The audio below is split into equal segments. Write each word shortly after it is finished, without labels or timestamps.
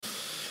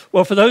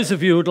Well, for those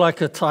of you who would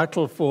like a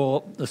title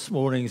for this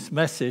morning's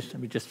message, let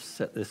me just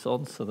set this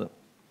on so that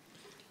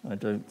I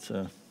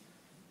don't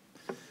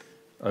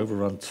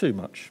overrun too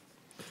much.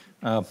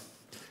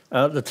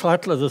 The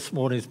title of this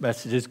morning's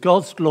message is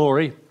God's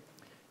Glory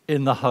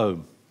in the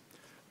Home.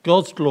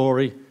 God's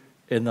Glory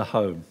in the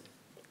Home.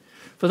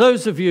 For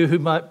those of you who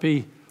might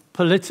be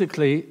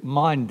politically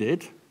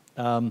minded,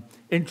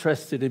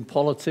 interested in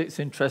politics,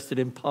 interested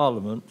in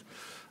Parliament,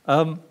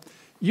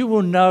 you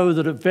will know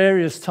that at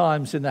various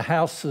times in the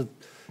House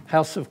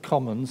of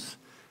Commons,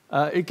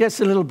 it gets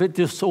a little bit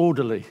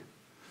disorderly.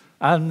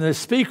 And the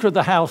Speaker of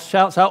the House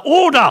shouts out,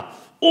 "Order!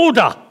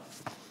 Order!"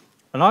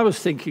 And I was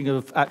thinking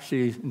of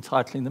actually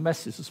entitling the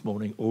message this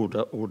morning,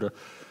 "Order, Order,"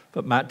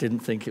 but Matt didn't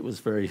think it was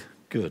very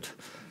good.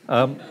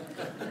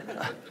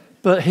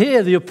 But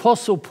here, the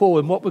Apostle Paul,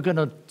 in what we're going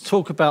to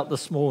talk about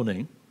this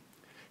morning,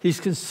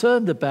 he's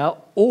concerned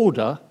about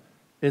order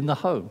in the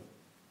home.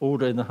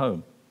 Order in the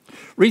home.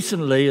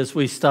 Recently, as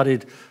we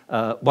studied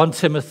 1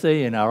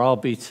 Timothy in our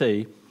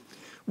RBT,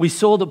 we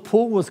saw that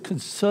Paul was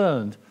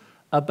concerned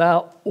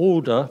about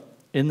order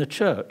in the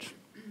church.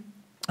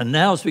 And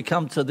now as we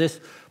come to this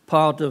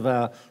part of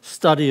our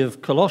study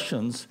of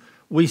Colossians,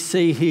 we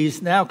see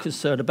he's now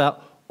concerned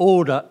about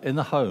order in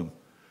the home.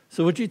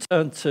 So would you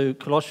turn to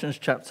Colossians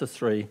chapter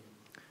 3,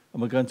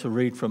 and we're going to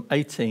read from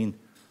 18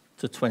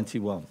 to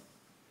 21.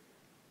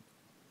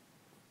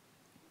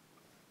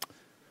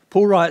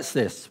 Paul writes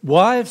this,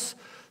 "Wives,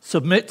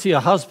 submit to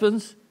your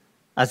husbands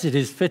as it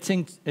is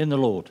fitting in the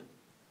Lord.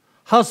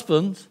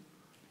 Husbands,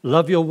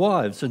 love your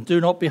wives and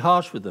do not be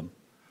harsh with them.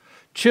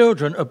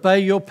 Children, obey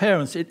your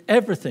parents in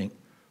everything,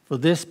 for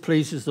this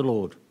pleases the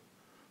Lord.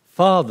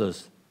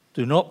 Fathers,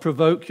 do not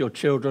provoke your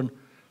children,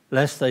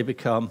 lest they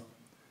become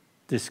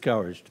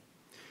discouraged."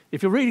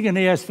 If you're reading an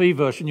ESV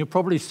version, you'll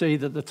probably see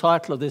that the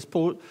title of this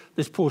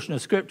portion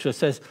of Scripture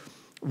says,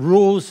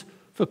 Rules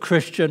for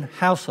Christian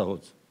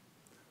Households.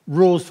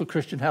 Rules for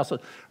Christian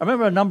households. I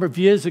remember a number of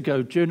years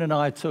ago, June and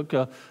I took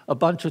a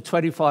bunch of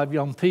 25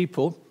 young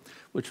people,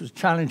 which was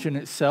challenging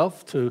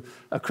itself, to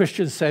a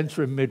Christian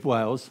centre in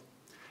mid-Wales.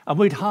 And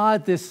we'd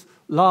hired this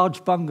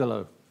large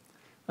bungalow.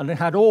 And it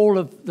had all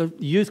of the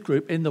youth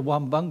group in the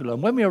one bungalow.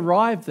 And when we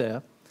arrived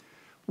there,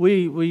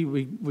 we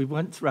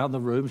went around the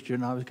rooms.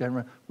 June and I was going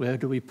around, where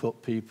do we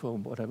put people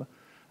and whatever.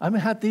 And we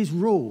had these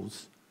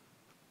rules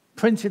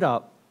printed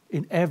up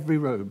in every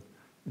room,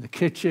 in the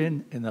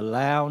kitchen, in the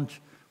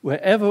lounge,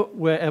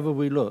 wherever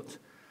we looked.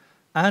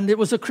 And it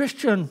was a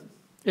Christian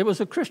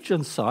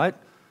site,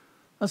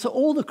 and so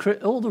all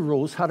the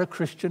rules had a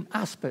Christian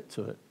aspect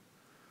to it.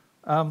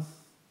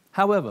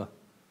 However,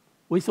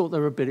 we thought they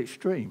were a bit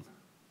extreme.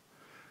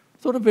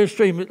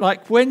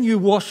 Like when you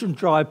wash and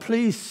dry,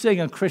 please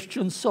sing a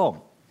Christian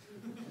song.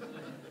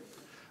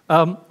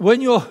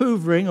 When you're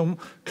hoovering and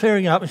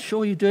clearing up,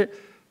 ensure you do it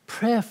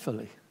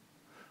prayerfully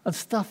and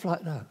stuff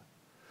like that.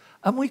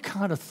 And we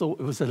kind of thought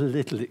it was a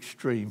little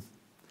extreme.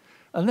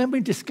 And then we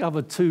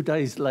discovered 2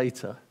 days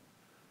later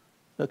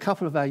that a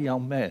couple of our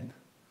young men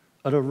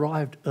had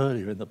arrived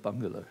earlier in the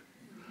bungalow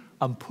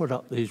and put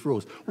up these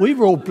rules. We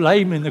were all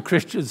blaming the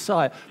Christian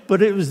side,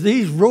 but it was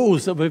these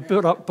rules that were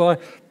built up by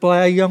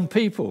our young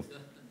people.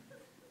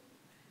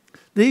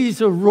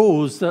 These are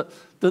rules that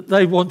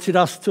they wanted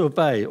us to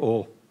obey,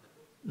 or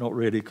not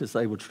really, because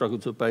they would struggle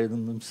to obey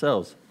them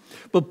themselves.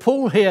 But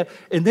Paul here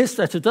in this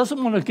letter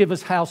doesn't want to give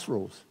us house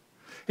rules.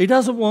 He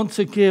doesn't want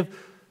to give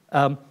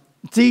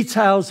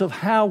details of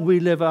how we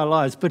live our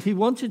lives, but he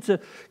wanted to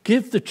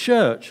give the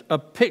church a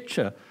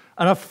picture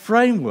and a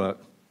framework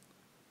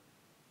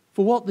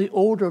for what the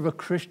order of a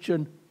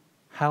Christian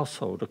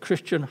household, a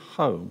Christian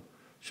home,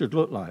 should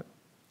look like.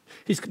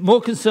 He's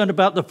more concerned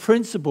about the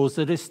principles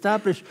that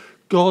establish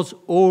God's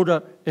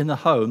order in the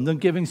home than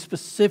giving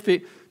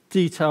specific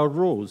detailed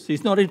rules.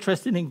 He's not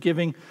interested in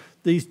giving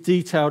these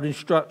detailed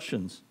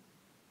instructions.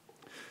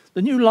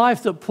 The new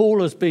life that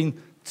Paul has been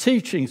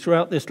teaching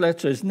throughout this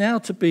letter is now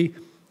to be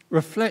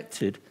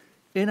reflected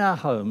in our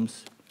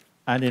homes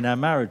and in our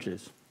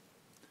marriages.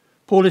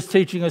 Paul is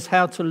teaching us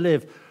how to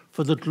live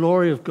for the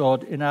glory of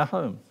God in our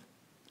homes.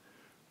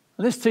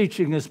 And this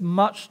teaching is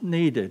much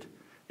needed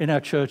in our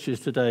churches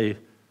today,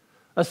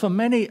 as for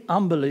many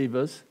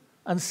unbelievers,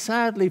 and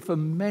sadly for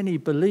many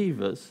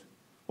believers,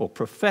 or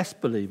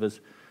professed believers,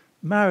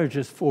 marriage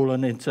has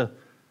fallen into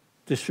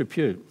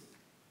disrepute.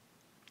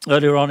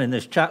 Earlier on in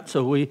this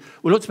chapter, we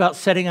looked about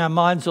setting our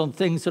minds on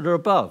things that are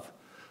above.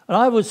 And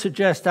I would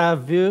suggest our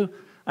view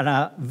and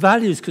our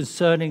values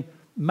concerning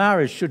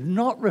marriage should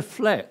not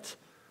reflect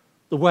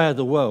the way of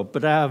the world,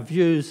 but our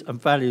views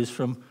and values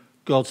from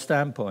God's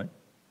standpoint.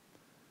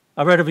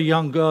 I read of a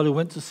young girl who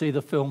went to see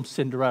the film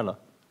Cinderella.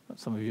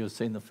 Some of you have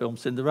seen the film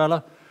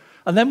Cinderella.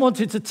 And then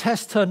wanted to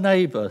test her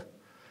neighbour,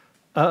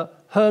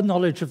 her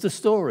knowledge of the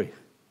story.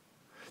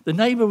 The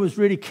neighbour was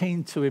really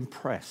keen to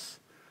impress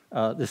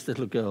this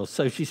little girl.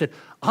 So she said,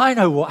 "I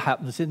know what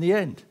happens in the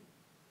end."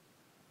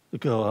 The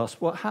girl asked,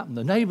 "What happened?"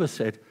 The neighbour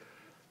said,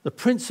 "The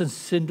prince and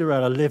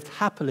Cinderella lived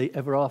happily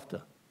ever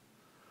after."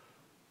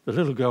 The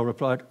little girl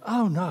replied,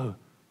 "Oh no,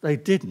 they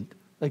didn't.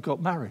 They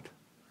got married."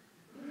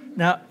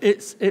 Now,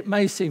 it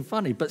may seem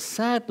funny, but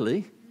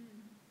sadly,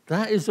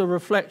 that is a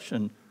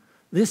reflection.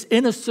 This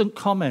innocent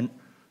comment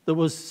that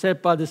was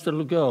said by this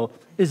little girl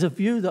is a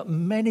view that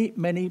many,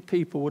 many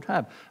people would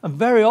have. And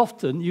very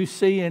often you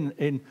see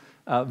in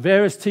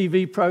various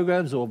TV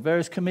programs or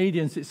various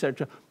comedians,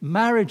 etc.,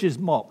 marriage is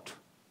mocked.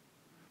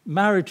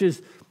 Marriage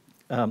is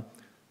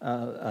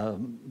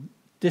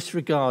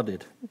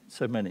disregarded,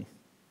 so many.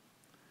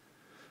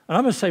 And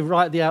I'm going to say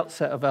right at the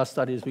outset of our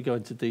study as we go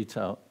into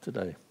detail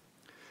today,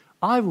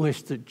 I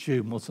wish that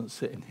June wasn't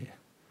sitting here.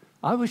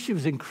 I wish she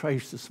was in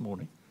Craig this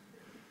morning,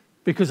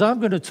 because I'm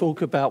going to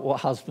talk about what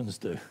husbands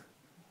do.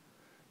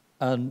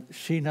 And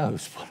she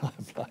knows what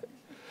I'm like.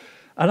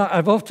 And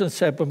I've often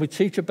said when we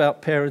teach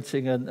about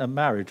parenting and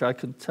marriage, I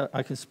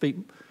can speak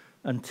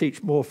and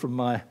teach more from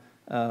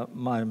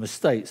my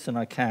mistakes than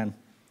I can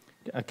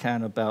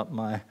about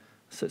my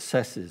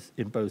successes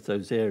in both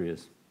those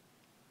areas.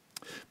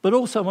 But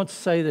also I want to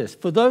say this.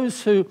 For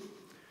those who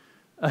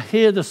are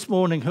here this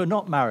morning who are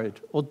not married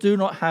or do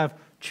not have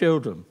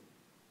children,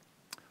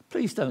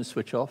 please don't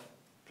switch off.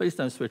 Please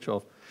don't switch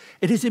off.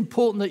 It is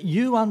important that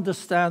you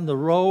understand the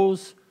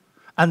roles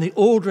and the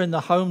order in the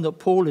home that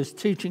Paul is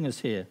teaching us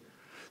here,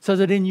 so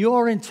that in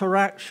your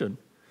interaction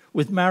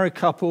with married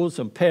couples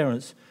and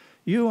parents,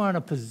 you are in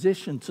a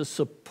position to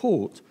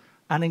support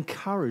and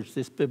encourage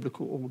this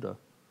biblical order.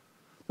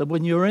 That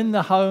when you're in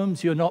the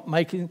homes, you're not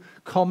making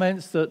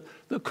comments that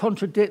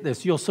contradict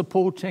this. You're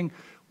supporting,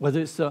 whether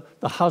it's the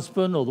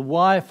husband or the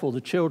wife or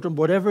the children,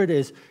 whatever it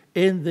is,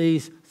 in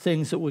these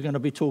things that we're going to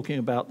be talking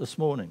about this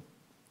morning.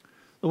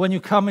 That when you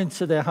come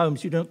into their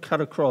homes, you don't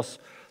cut across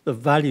the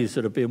values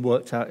that are being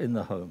worked out in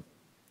the home.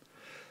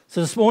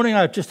 So this morning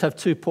I just have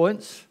 2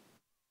 points.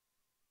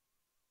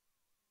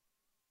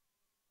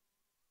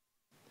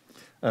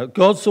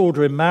 God's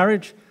order in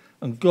marriage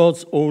and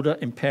God's order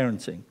in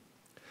parenting.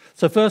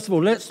 So first of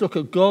all, let's look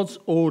at God's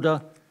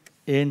order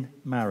in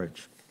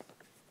marriage.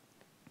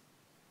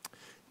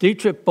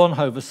 Dietrich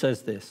Bonhoeffer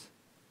says this: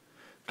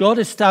 God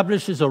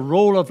establishes a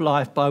rule of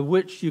life by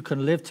which you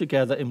can live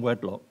together in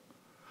wedlock.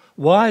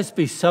 Wives,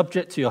 be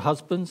subject to your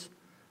husbands,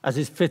 as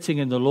is fitting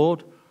in the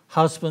Lord.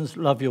 Husbands,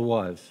 love your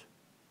wives.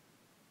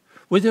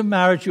 With your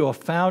marriage, you are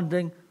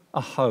founding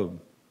a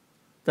home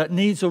that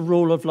needs a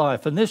rule of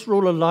life. And this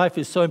rule of life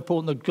is so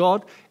important that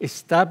God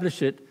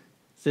established it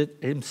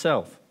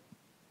himself.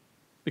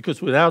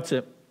 Because without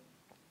it,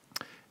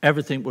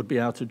 everything would be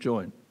out of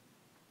joint.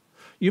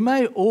 You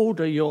may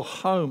order your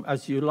home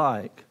as you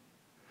like,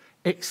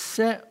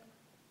 except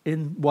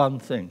in one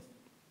thing.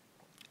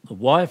 The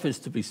wife is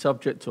to be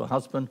subject to a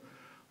husband,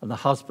 and the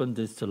husband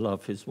is to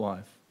love his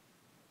wife.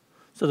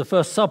 So the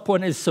first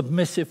subpoint is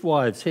submissive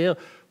wives. Here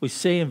we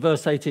see in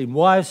verse 18,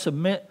 wives,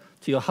 submit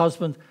to your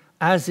husband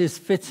as is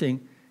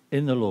fitting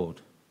in the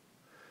Lord.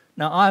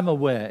 Now I'm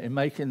aware in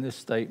making this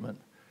statement,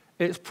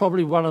 it's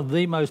probably one of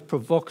the most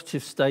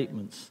provocative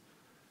statements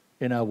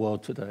in our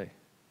world today.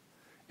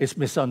 It's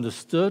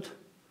misunderstood.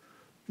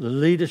 The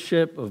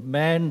leadership of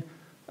men,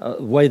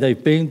 the way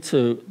they've been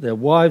to their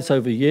wives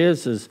over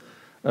years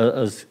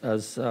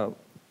has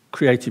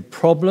created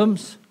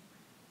problems.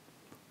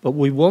 But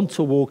we want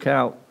to walk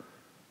out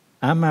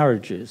our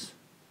marriages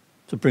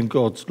to bring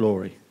God's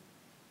glory.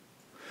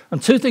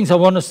 And 2 things I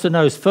want us to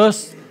know is,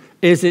 first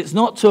is it's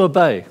not to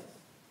obey. It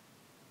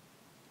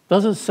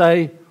doesn't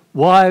say,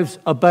 wives,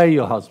 obey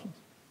your husbands.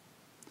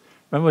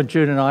 Remember when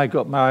June and I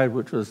got married,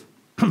 which was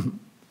a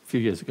few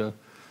years ago,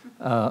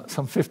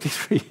 some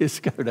 53 years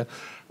ago now,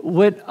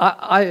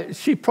 when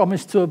she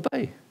promised to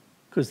obey,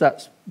 because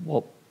that's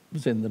what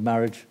was in the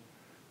marriage.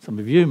 Some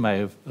of you may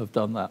have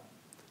done that,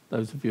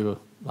 those of you who are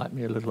like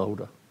me a little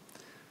older.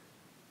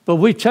 But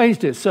we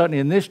changed it, certainly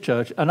in this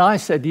church, and I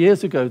said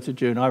years ago to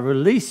June, I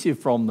release you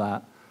from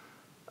that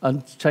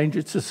and change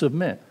it to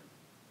submit.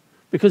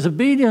 Because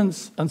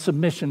obedience and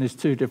submission is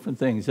 2 different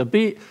things.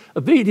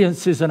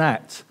 Obedience is an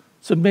act.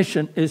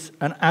 Submission is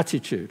an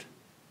attitude.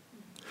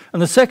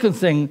 And the second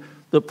thing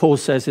that Paul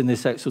says in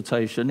this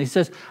exhortation, he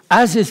says,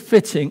 as is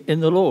fitting in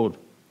the Lord.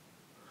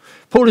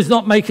 Paul is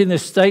not making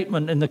this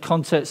statement in the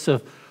context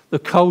of the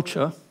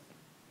culture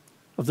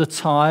of the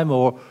time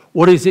or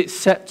what is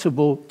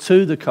acceptable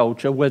to the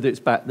culture, whether it's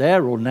back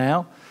there or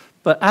now,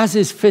 but as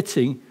is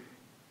fitting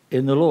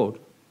in the Lord.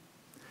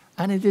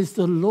 And it is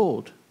the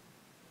Lord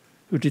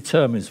who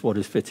determines what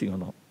is fitting or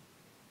not.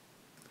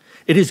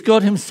 It is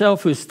God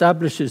himself who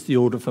establishes the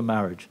order for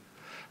marriage,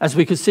 as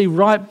we can see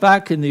right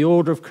back in the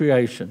order of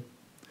creation.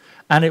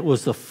 And it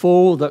was the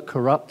fall that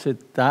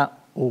corrupted that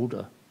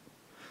order.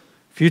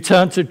 If you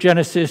turn to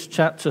Genesis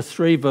chapter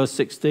 3, verse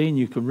 16,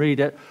 you can read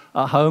it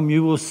at home.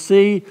 You will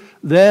see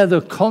there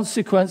the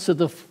consequence of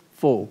the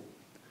fall.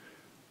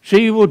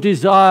 She will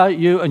desire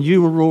you, and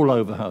you will rule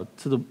over her,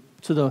 to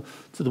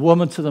the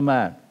woman, to the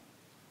man.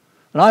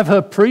 And I've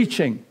heard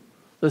preaching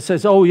that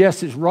says, oh,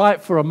 yes, it's right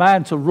for a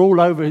man to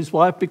rule over his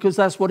wife because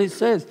that's what it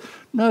says.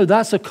 No,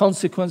 that's a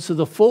consequence of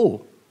the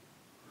fall.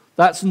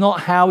 That's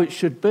not how it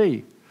should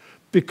be.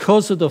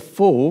 Because of the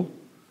fall,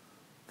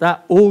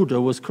 that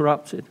order was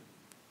corrupted.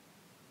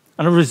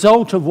 And a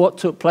result of what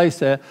took place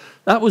there,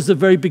 that was the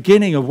very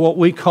beginning of what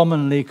we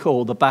commonly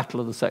call the battle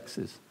of the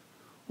sexes,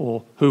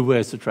 or who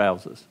wears the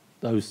trousers,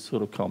 those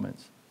sort of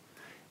comments.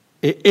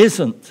 It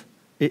isn't.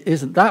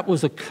 That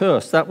was a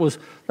curse. That was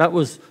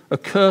a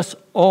curse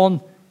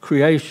on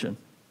creation.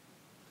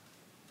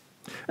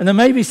 And there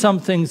may be some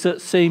things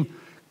that seem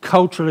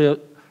culturally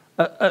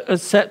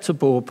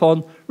acceptable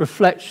upon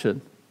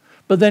reflection.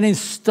 But then in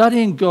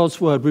studying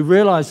God's word, we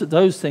realize that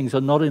those things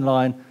are not in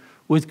line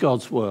with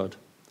God's word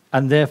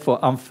and therefore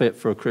unfit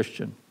for a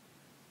Christian.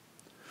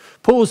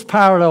 Paul's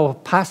parallel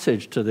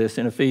passage to this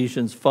in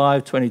Ephesians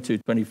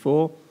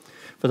 5:22-24.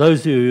 For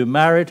those of you who are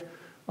married,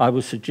 I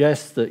would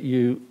suggest that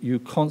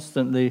you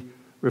constantly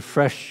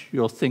refresh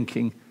your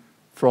thinking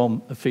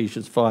from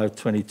Ephesians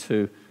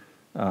 5:22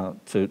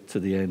 to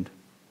the end.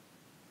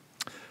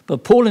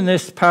 But Paul in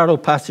this parallel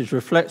passage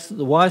reflects that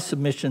the wife's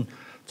submission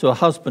to a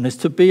husband is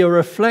to be a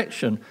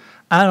reflection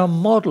and a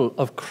model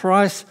of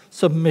Christ's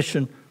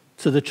submission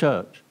to the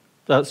church.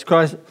 That's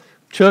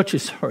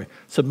church's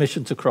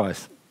submission to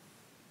Christ.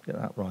 Get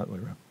that right way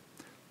around.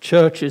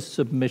 Church's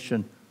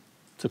submission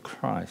to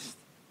Christ.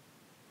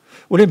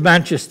 William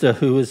Manchester,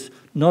 who was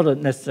not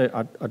necessarily,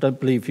 I don't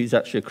believe he's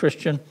actually a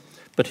Christian,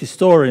 but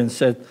historian,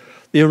 said,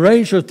 the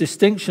erasure of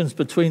distinctions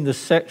between the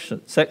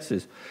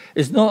sexes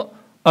is not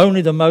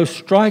only the most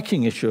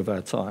striking issue of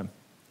our time,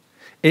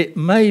 it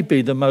may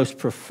be the most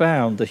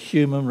profound the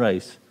human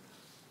race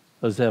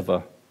has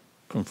ever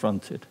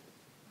confronted.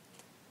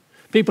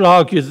 People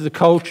argue that the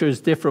culture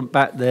is different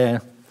back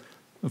there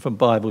from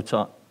Bible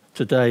time.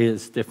 Today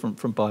is different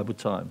from Bible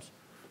times,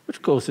 which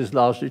of course is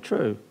largely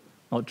true.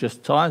 Not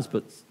just times,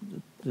 but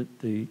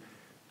the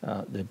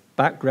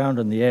background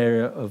and the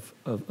area of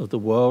the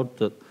world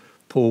that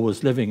Paul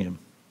was living in.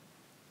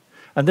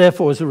 And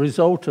therefore, as a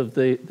result of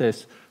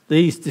this,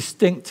 these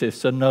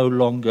distinctives are no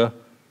longer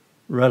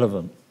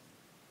relevant.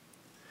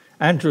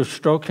 Andrew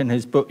Strauch, in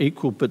his book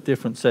Equal But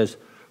Different, says,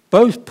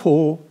 both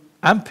Paul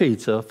and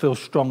Peter feel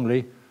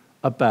strongly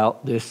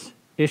about this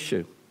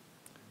issue.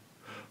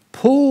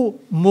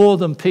 Paul, more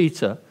than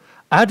Peter,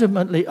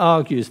 adamantly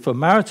argues for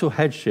marital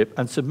headship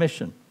and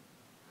submission.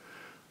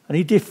 And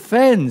he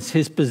defends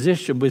his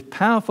position with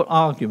powerful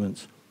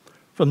arguments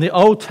from the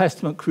Old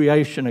Testament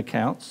creation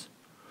accounts,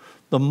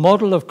 the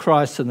model of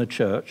Christ and the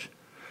church,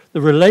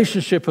 the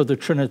relationship of the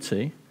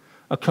Trinity,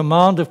 a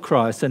command of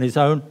Christ, and his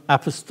own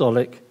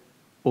apostolic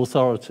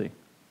authority.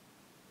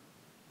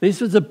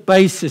 These are the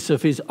basis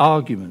of his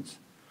arguments.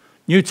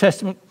 New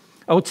Testament,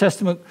 Old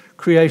Testament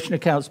creation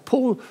accounts.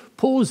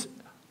 Paul's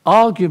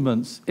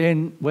arguments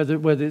in whether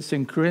it's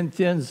in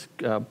Corinthians,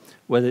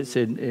 whether it's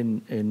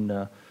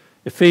in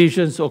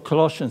Ephesians or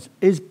Colossians,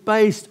 is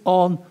based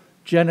on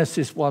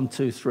Genesis 1,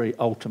 2, 3,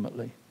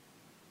 ultimately.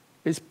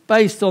 It's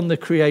based on the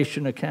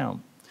creation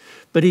account.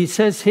 But he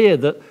says here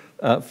that,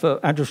 for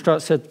Andrew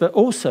Strauch said, but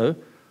also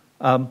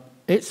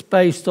it's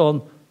based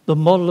on the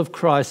model of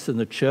Christ and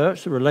the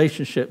church, the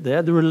relationship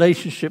there, the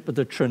relationship with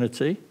the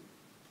Trinity,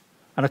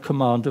 and a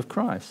command of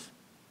Christ.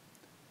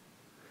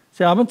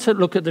 See, I want to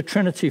look at the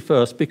Trinity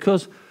first,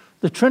 because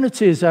the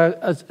Trinity is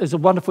a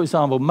wonderful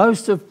example.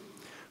 Most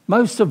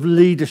of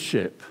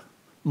leadership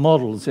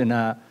models in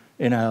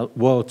our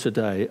world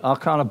today are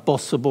kind of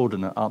boss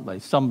subordinate, aren't they?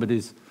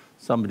 Somebody's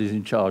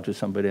in charge of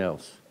somebody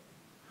else.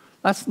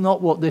 That's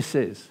not what this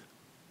is.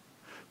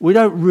 We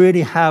don't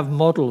really have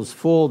models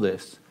for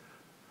this.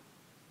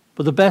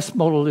 But the best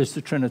model is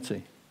the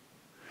Trinity.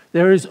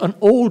 There is an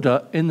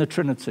order in the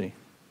Trinity.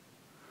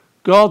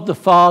 God the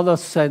Father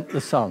sent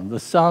the Son. The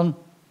Son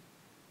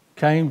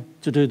came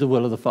to do the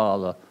will of the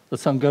Father. The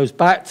Son goes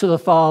back to the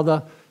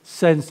Father,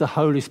 sends the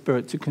Holy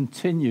Spirit to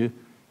continue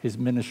his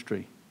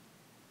ministry.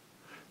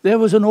 There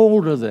was an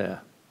order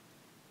there.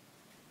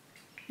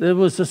 There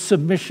was a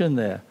submission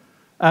there.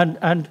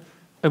 And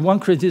in 1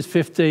 Corinthians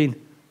 15,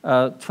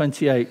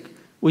 28,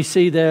 we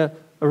see there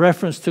a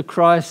reference to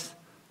Christ,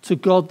 to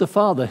God the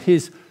Father,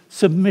 his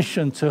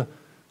submission to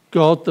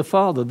God the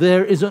Father.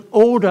 There is an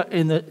order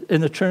in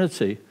the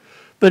Trinity,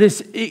 but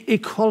it's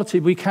equality.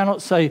 We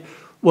cannot say,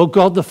 well,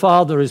 God the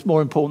Father is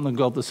more important than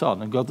God the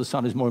Son, and God the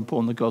Son is more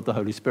important than God the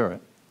Holy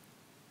Spirit.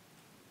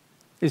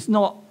 It's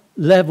not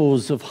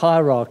levels of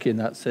hierarchy in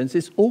that sense,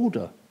 it's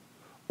order.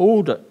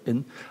 Order.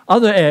 In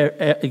other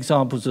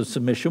examples of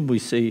submission we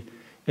see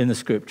in the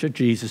scripture,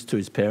 Jesus to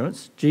his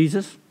parents.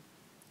 Jesus,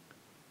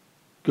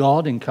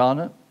 God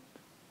incarnate.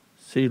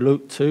 See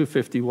Luke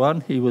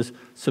 2:51, he was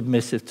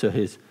submissive to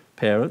his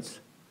parents.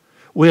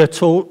 We are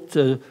taught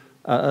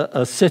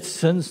as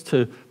citizens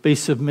to be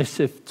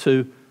submissive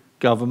to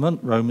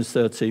government, Romans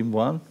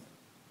 13:1.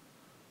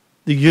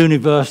 The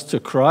universe to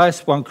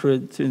Christ, 1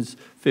 Corinthians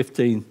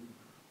 15,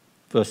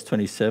 verse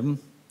 27.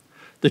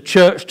 The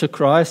church to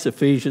Christ,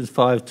 Ephesians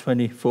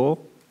 5:24.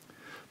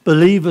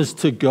 Believers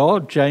to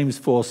God, James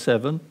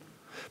 4:7.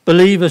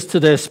 Believers to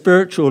their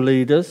spiritual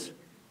leaders,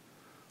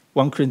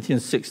 1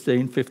 Corinthians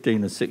 16,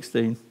 15 and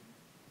 16.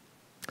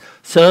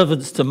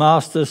 Servants to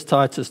masters,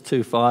 Titus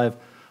 2:5,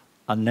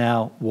 and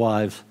now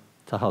wives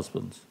to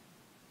husbands.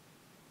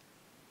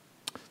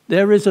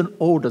 There is an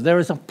order, there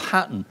is a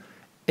pattern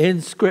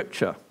in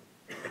Scripture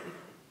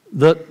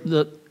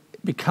that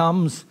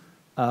becomes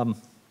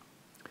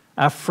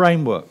our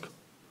framework.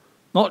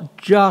 Not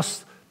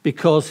just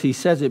because he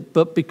says it,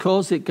 but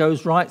because it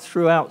goes right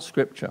throughout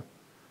Scripture.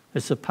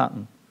 It's a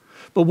pattern.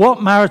 But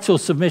what marital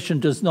submission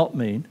does not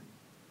mean,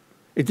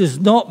 it does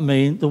not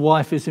mean the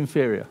wife is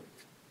inferior.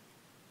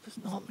 It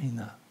does not mean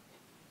that.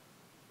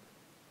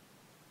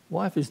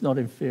 Wife is not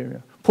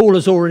inferior. Paul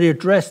has already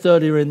addressed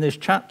earlier in this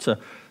chapter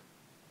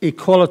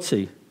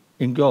equality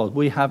in God.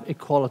 We have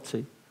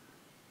equality.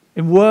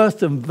 In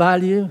worth and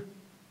value,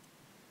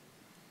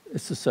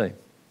 it's the same.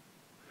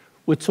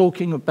 We're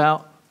talking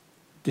about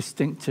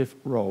distinctive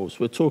roles.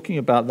 We're talking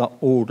about the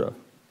order.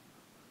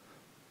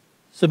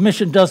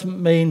 Submission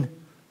doesn't mean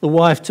the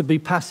wife to be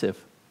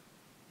passive.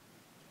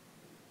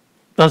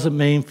 Doesn't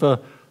mean for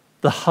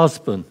the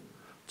husband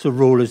to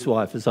rule his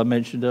wife, as I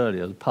mentioned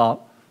earlier, the part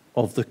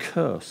of the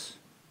curse.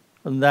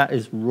 And that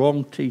is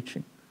wrong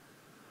teaching.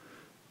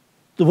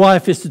 The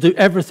wife is to do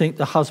everything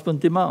the husband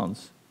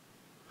demands.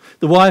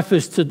 The wife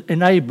is to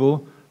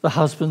enable the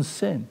husband's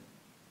sin.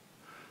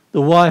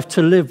 The wife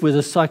to live with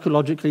a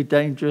psychologically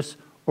dangerous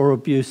or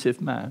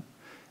abusive man.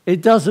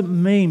 It doesn't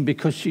mean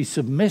because she's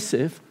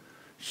submissive,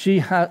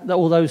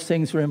 all those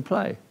things are in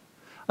play.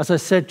 As I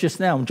said just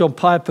now, John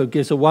Piper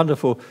gives a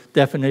wonderful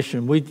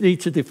definition. We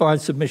need to define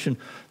submission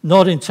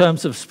not in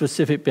terms of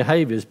specific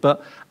behaviors,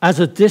 but as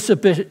a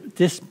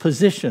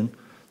disposition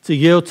to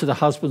yield to the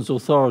husband's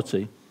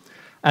authority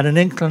and an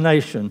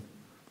inclination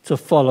to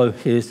follow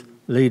his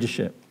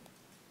leadership.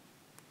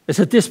 It's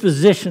a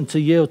disposition to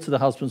yield to the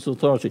husband's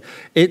authority.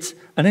 It's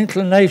an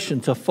inclination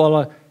to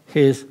follow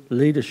his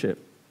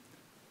leadership.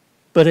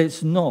 But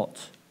it's not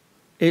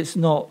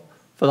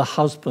for the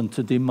husband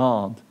to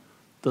demand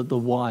that the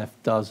wife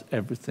does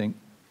everything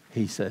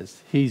he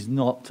says. He's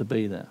not to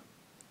be there.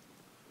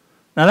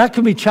 Now that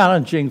can be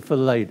challenging for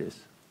ladies.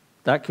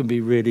 That can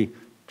be really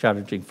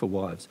challenging for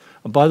wives.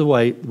 And by the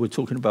way, we're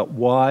talking about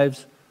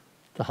wives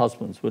to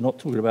husbands. We're not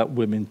talking about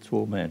women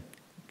to men.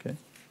 Okay?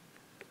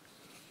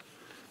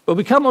 But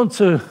we come on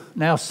to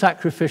now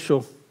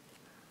sacrificial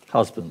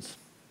husbands.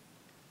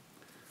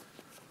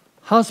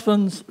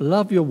 Husbands,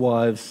 love your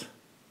wives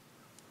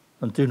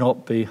and do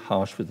not be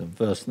harsh with them.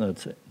 Verse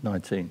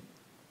 19.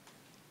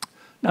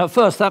 Now, at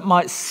first, that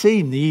might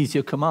seem the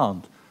easier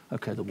command.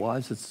 Okay, the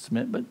wives are to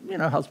submit, but,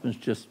 husbands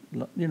just,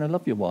 love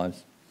your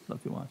wives. Love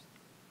your wives.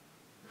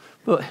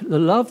 But the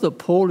love that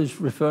Paul is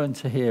referring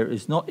to here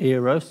is not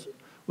eros,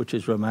 which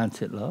is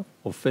romantic love,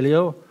 or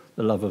phileo,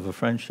 the love of a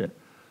friendship,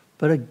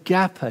 but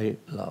agape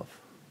love,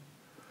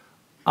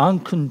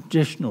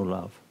 unconditional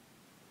love.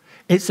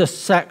 It's a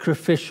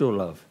sacrificial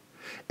love.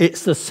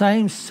 It's the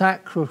same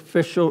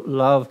sacrificial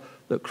love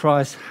that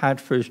Christ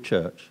had for his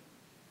church.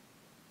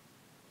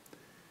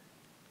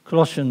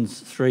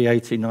 Colossians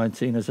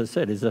 3:18-19, as I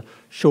said, is a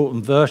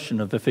shortened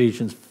version of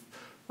Ephesians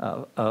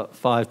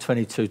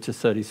 5:22 to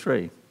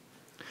 33.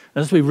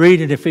 As we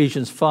read in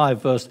Ephesians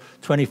 5, verse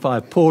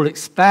 25, Paul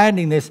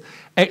expanding this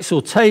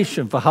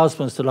exhortation for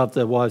husbands to love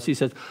their wives. He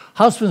says,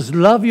 husbands,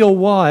 love your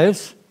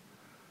wives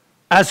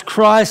as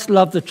Christ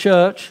loved the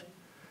church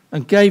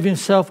and gave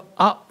himself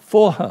up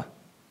for her.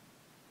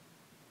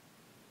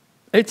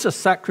 It's a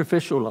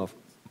sacrificial love.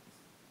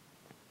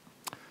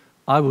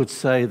 I would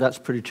say that's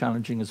pretty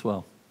challenging as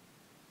well.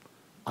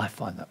 I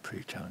find that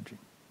pretty challenging.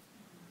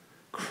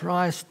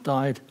 Christ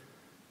died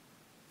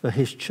for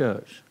his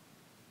church.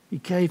 He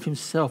gave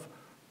himself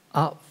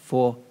up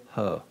for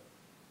her.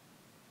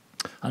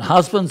 And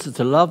husbands are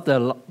to love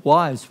their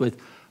wives with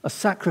a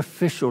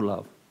sacrificial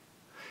love.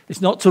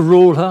 It's not to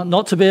rule her,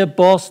 not to be a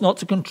boss, not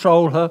to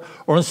control her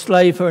or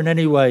enslave her in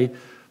any way,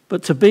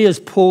 but to be, as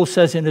Paul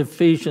says in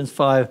Ephesians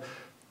 5,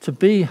 to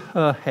be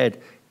her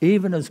head,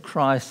 even as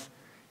Christ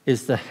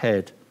is the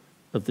head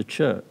of the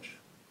church.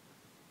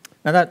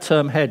 Now that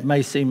term head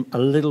may seem a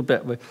little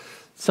bit...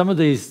 Some of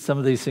these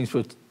things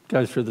we'll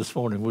go through this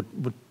morning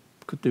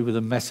could do with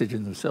a message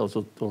in themselves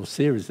or a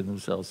series in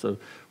themselves, so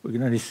we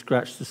can only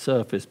scratch the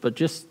surface. But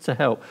just to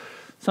help,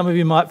 some of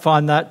you might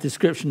find that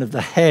description of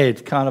the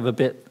head kind of a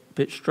bit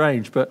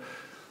strange, but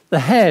the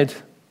head,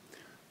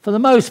 for the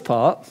most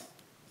part,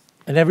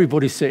 and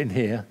everybody sitting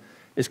here,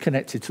 is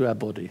connected to our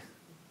body.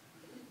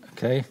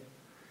 Okay?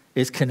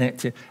 It's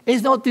connected.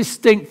 It's not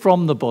distinct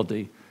from the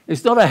body.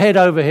 It's not a head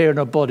over here and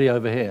a body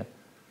over here.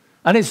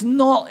 And it's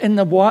not in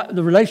the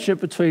relationship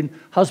between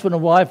husband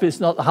and wife.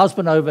 It's not the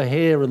husband over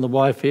here and the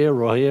wife here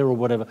or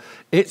whatever.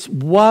 It's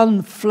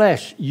one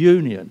flesh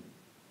union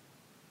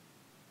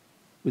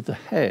with the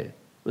head,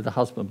 with the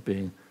husband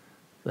being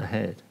the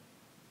head.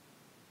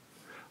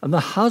 And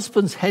the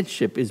husband's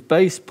headship is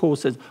based, Paul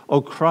says,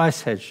 on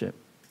Christ's headship.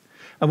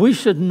 And we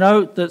should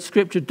note that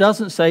Scripture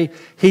doesn't say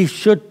he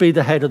should be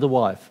the head of the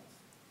wife,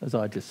 as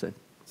I just said.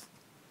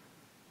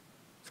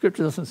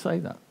 Scripture doesn't say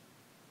that.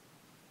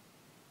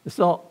 It's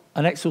not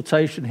an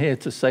exhortation here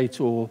to say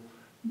to all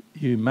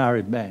you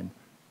married men,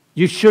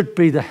 you should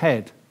be the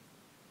head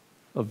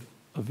of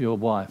your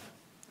wife.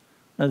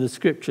 No, the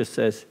Scripture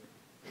says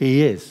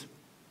he is.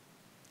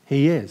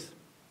 He is.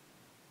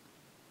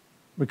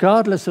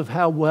 Regardless of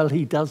how well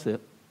he does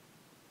it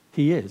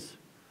He is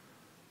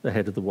the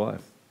head of the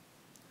wife.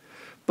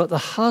 But the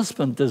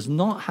husband does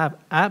not have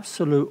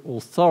absolute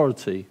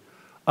authority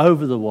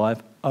over the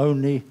wife,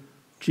 only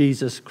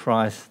Jesus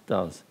Christ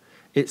does.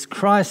 It's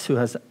Christ who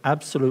has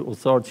absolute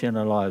authority in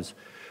our lives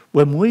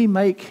when we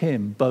make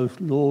him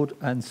both Lord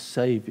and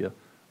Saviour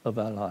of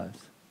our lives.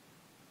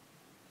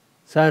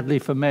 Sadly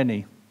for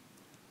many,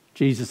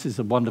 Jesus is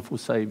a wonderful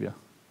Saviour,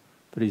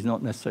 but he's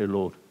not necessarily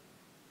Lord.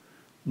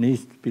 He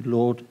needs to be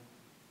Lord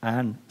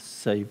and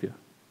Saviour.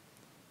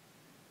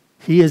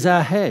 He is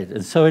our head,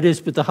 and so it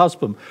is with the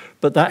husband.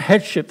 But that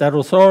headship, that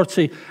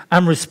authority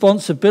and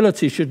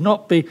responsibility should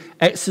not be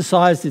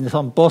exercised in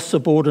some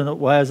boss-subordinate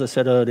way, as I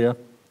said earlier,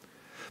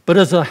 but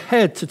as a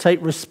head to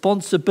take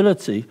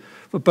responsibility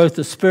for both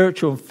the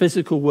spiritual and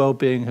physical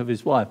well-being of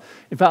his wife.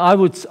 In fact, I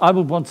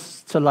would want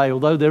to lay,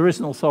 although there is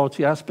an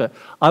authority aspect,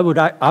 I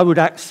would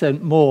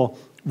accent more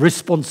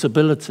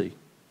responsibility.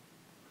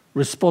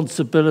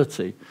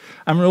 Responsibility.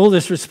 And all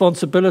this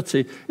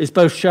responsibility is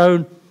both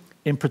shown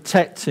in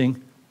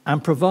protecting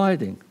and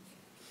providing.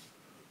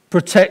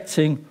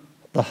 Protecting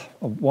the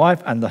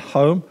wife and the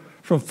home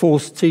from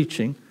false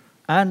teaching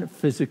and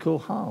physical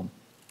harm.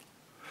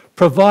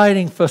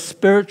 Providing for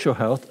spiritual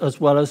health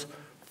as well as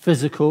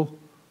physical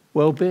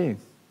well-being.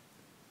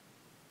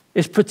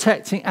 It's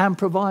protecting and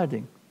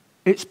providing.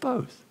 It's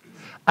both.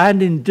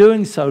 And in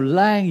doing so,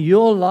 laying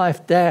your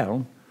life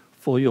down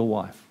for your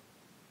wife.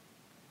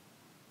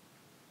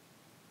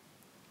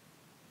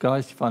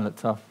 Guys, you find that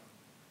tough?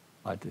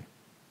 I do.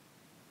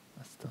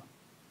 That's tough.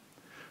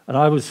 And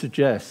I would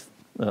suggest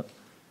that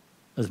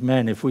as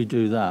men, if we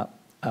do that,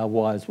 our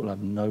wives will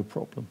have no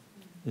problem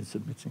in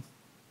submitting.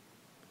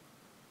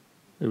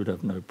 They would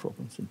have no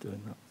problems in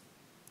doing that.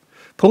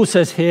 Paul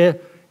says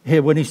here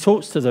when he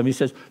talks to them, he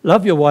says,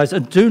 love your wives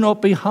and do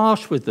not be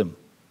harsh with them.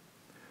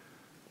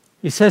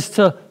 He says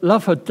to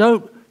love her,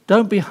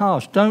 don't be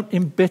harsh, don't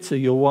embitter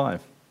your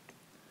wife.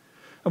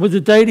 And with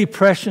the daily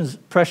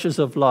pressures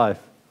of life,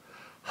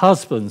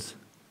 husbands,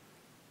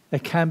 there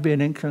can be an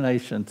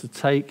inclination to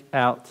take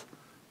out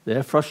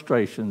their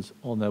frustrations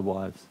on their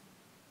wives,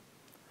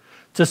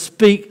 to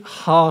speak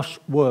harsh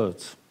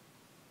words,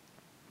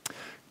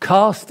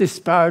 cast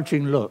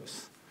disparaging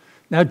looks.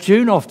 Now,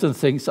 June often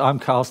thinks I'm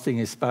casting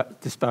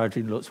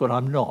disparaging looks when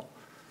I'm not.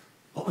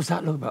 What was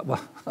that look about?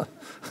 Well, I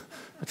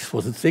just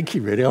wasn't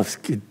thinking really. I was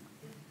kidding.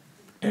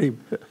 Anyway.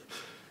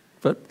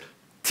 But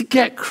to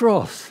get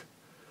cross,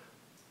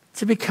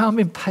 to become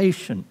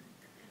impatient,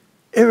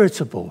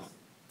 irritable,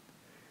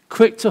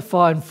 quick to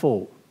find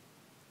fault.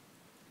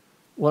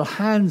 Well,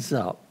 hands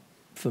up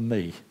for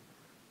me.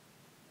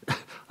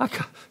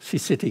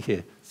 She's sitting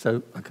here,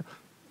 so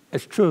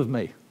it's true of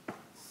me.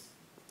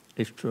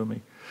 It's true of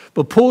me.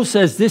 But Paul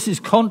says this is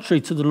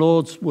contrary to the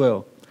Lord's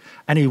will,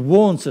 and he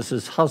warns us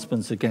as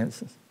husbands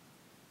against us.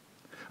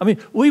 I mean,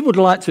 we would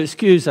like to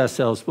excuse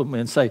ourselves, wouldn't we,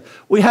 and say,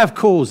 we have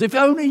cause. If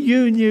only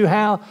you knew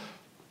how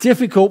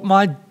difficult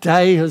my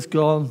day has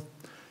gone,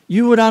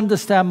 you would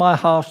understand my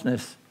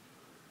harshness.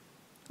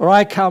 Or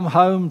I come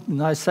home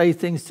and I say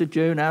things to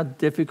June, how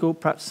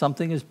difficult perhaps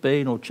something has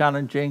been or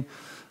challenging,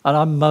 and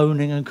I'm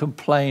moaning and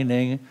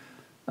complaining.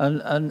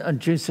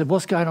 And June said,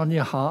 what's going on in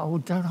your heart? Oh,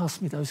 don't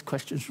ask me those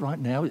questions right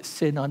now. It's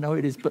sin, I know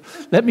it is, but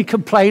let me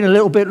complain a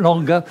little bit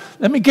longer.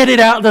 Let me get it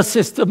out of the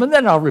system, and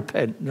then I'll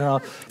repent.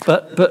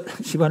 But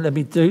she won't let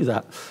me do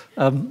that.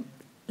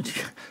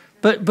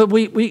 But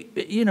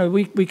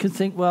we can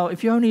think, well,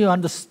 if you only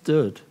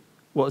understood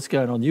what's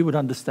going on, you would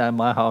understand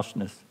my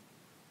harshness.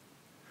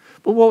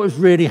 But what was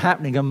really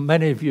happening, and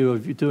many of you,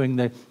 if you're doing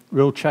the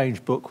Real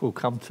Change book, will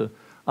come to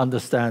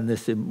understand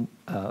this in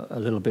a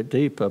little bit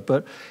deeper.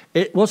 But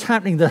what's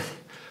happening,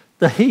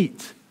 the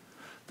heat,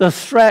 the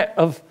threat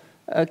of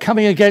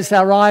coming against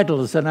our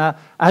idols and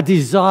our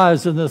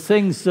desires and the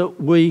things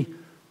that we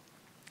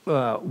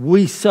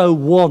so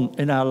want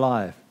in our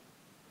life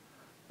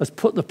has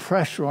put the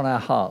pressure on our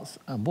hearts.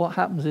 And what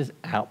happens is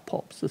out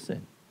pops the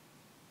sin.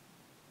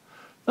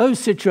 Those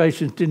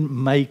situations didn't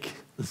make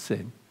the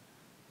sin.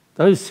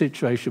 Those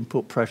situations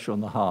put pressure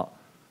on the heart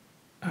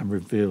and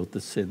revealed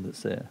the sin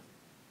that's there.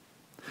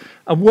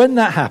 And when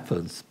that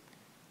happens,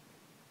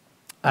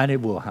 and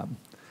it will happen,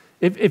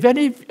 if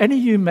any of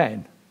you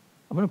men,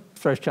 I'm going to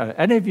throw a challenge,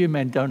 any of you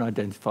men don't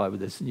identify with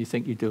this and you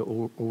think you do it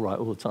all right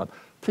all the time,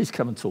 please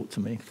come and talk to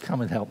me.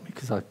 Come and help me,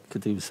 because I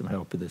could do with some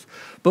help with this.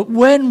 But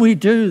when we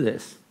do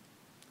this,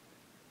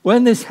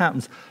 when this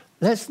happens,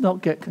 let's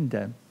not get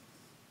condemned.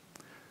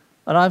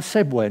 And I've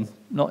said when,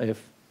 not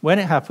if. When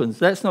it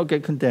happens, let's not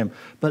get condemned,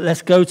 but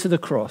let's go to the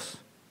cross.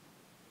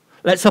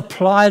 Let's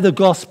apply the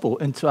gospel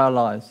into our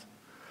lives.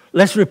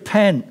 Let's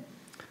repent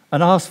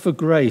and ask for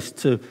grace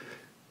to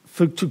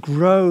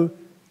grow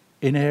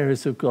in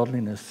areas of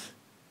godliness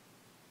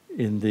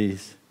in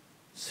these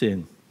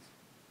sins.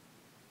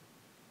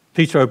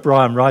 Peter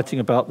O'Brien, writing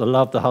about the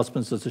love the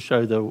husbands are to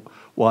show their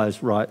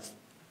wives, writes,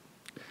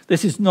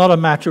 this is not a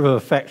matter of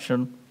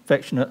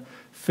affectionate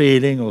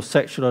feeling or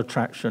sexual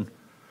attraction.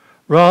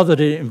 Rather,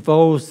 it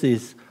involves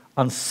this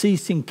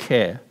unceasing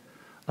care,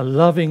 a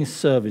loving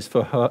service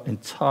for her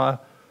entire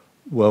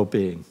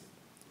well-being.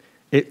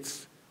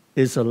 It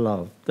is a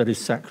love that is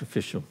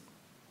sacrificial,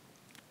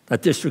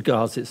 that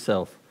disregards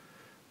itself,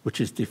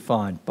 which is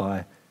defined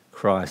by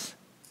Christ's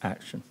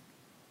action.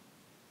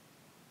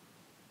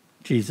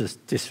 Jesus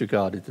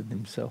disregarded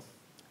himself,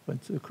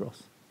 went to the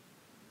cross.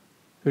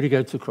 Who did he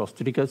go to the cross?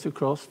 Did he go to the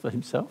cross for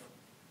himself?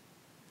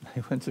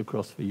 He went to the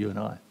cross for you and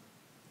I.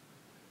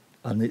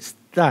 And it's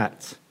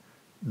that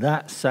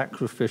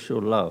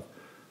sacrificial love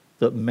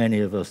that many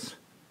of us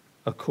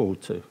are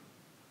called to.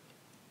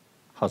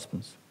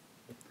 Husbands.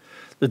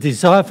 The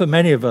desire for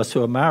many of us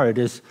who are married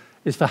is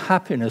for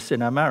happiness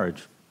in our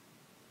marriage.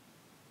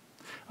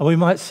 And we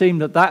might seem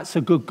that that's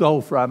a good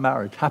goal for our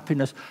marriage.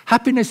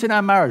 Happiness in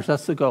our marriage,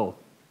 that's the goal.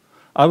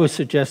 I would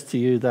suggest to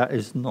you that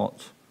is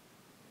not.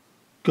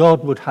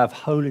 God would have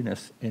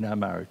holiness in our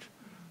marriage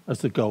as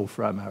the goal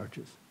for our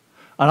marriages.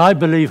 And I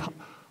believe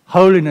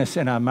holiness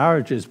in our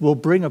marriages will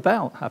bring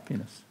about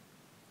happiness.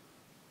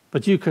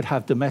 But you could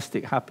have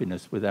domestic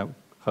happiness without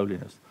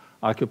holiness.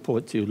 I could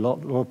point to a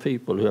lot of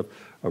people who have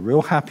a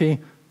real happy,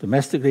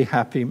 domestically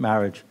happy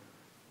marriage,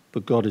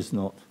 but God is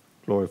not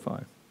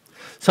glorified.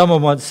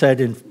 Someone once said,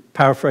 in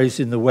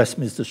paraphrasing the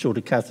Westminster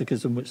Shorter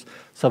Catechism, which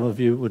some of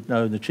you would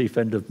know, the chief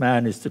end of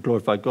man is to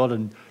glorify God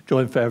and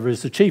enjoy him forever,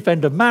 is the chief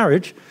end of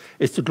marriage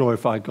is to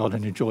glorify God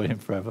and enjoy him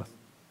forever.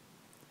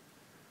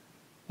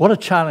 What a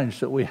challenge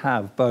that we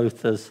have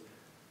both as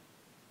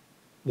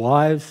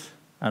wives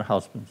and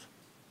husbands.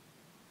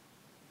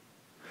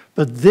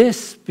 But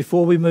this,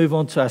 before we move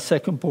on to our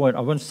second point,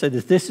 I want to say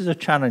this is a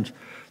challenge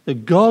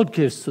that God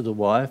gives to the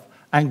wife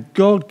and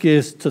God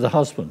gives to the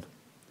husband.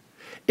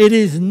 It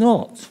is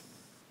not,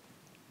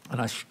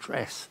 and I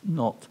stress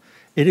not,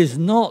 it is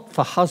not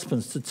for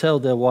husbands to tell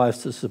their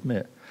wives to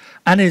submit.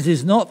 And it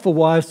is not for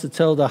wives to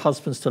tell their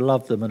husbands to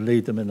love them and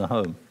lead them in the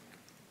home.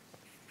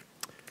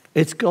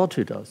 It's God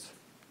who does.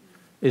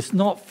 It's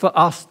not for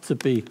us to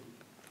be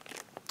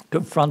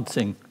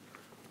confronting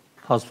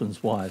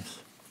husbands' wives.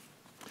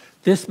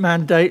 This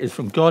mandate is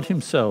from God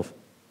himself.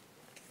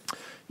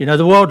 You know,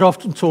 the world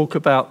often talk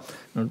about,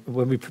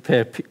 when we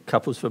prepare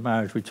couples for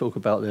marriage, we talk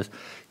about this.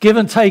 Give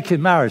and take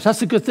in marriage.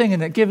 That's a good thing,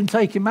 isn't it? Give and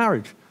take in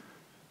marriage.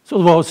 That's what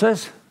the world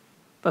says.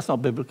 That's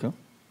not biblical.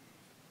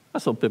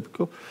 That's not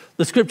biblical.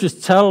 The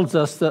scriptures tells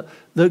us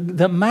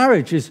that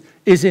marriage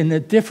is in a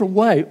different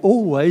way,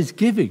 always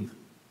giving.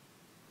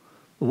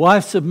 The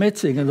wife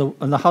submitting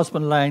and the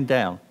husband laying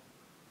down.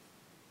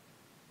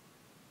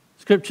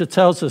 Scripture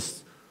tells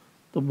us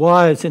the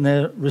wives in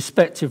their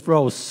respective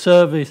roles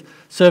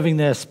serving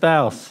their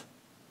spouse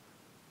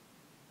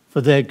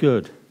for their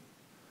good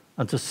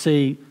and to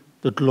see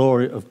the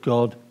glory of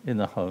God in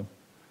the home.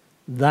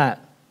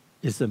 That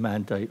is the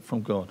mandate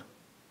from God.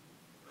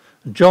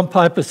 And John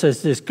Piper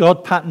says this: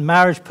 God patterned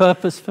marriage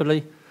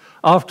purposefully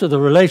after the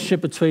relationship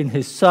between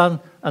his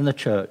Son and the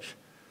church,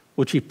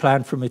 which he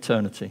planned from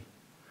eternity.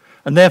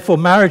 And therefore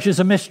marriage is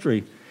a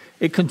mystery.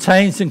 It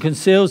contains and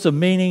conceals a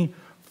meaning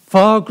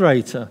far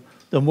greater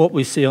than what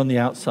we see on the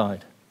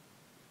outside.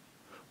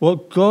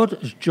 What God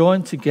has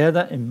joined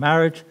together in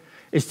marriage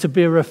is to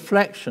be a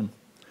reflection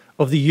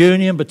of the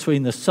union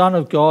between the Son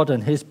of God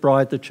and his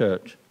bride, the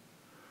church.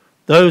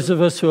 Those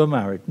of us who are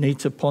married need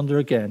to ponder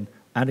again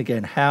and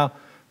again how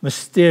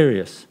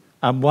mysterious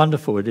and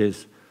wonderful it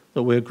is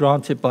that we're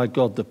granted by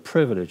God the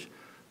privilege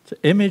to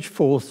image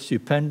forth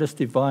stupendous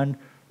divine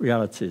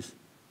realities,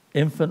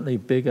 infinitely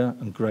bigger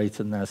and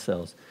greater than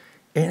ourselves.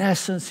 In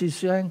essence, he's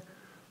saying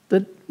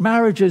that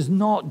marriage is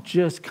not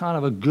just kind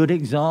of a good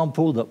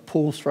example that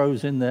Paul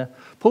throws in there.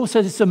 Paul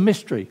says it's a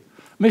mystery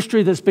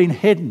that's been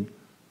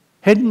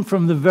hidden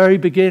from the very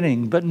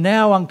beginning, but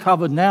now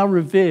uncovered, now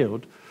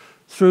revealed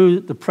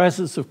through the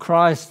presence of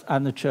Christ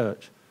and the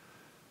church.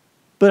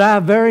 But our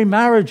very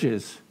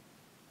marriages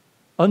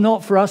are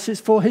not for us,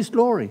 it's for his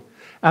glory.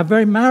 Our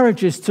very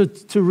marriage is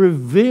to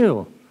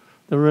reveal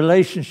the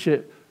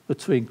relationship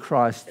between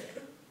Christ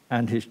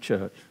and his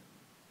church.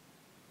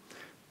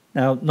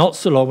 Now, not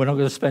so long, we're not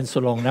going to spend so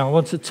long. Now, I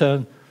want to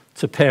turn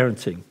to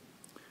parenting.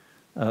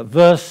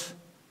 Verse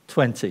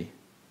 20.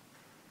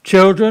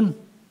 Children,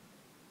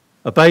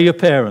 obey your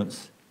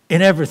parents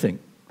in everything,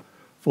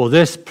 for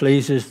this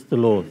pleases the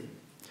Lord.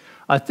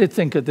 I did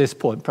think at this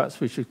point, perhaps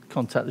we should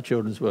contact the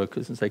children's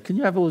workers and say, can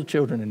you have all the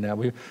children in now?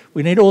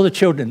 We need all the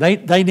children.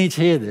 They need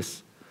to hear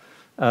this.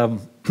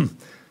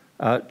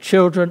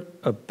 Children,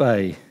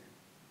 obey.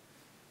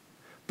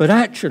 But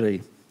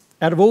actually,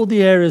 out of all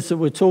the areas that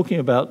we're talking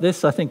about,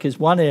 this, I think, is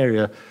one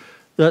area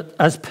that,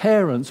 as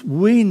parents,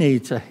 we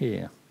need to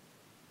hear.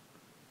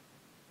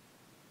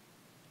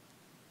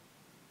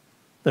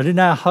 That in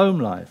our home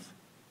life,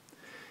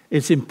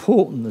 it's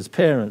important as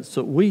parents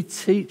that we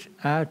teach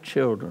our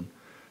children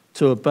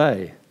to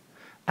obey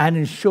and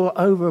ensure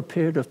over a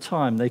period of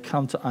time they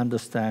come to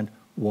understand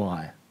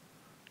why.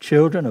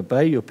 Children,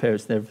 obey your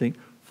parents and everything,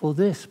 for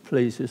this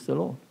pleases the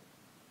Lord.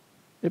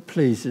 It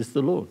pleases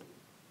the Lord.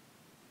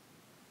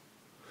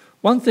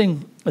 One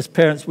thing as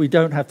parents we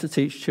don't have to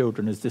teach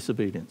children is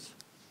disobedience.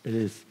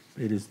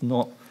 It's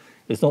not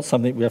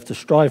something we have to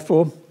strive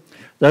for.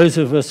 Those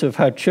of us who have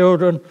had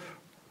children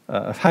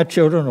or have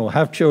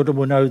children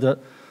will know that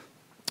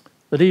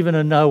that even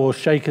a no or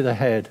shake of the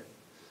head,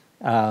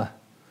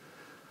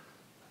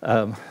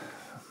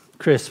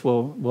 Chris,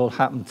 will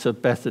happen to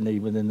Bethany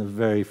within the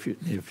very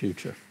near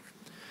future.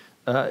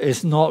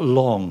 It's not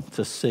long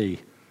to see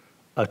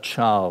a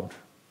child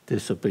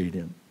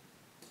disobedient.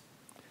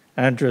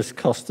 Andreas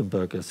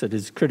Kostenberger said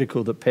it's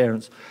critical that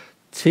parents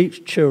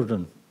teach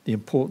children the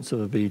importance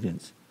of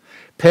obedience.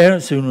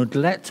 Parents who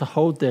neglect to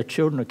hold their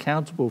children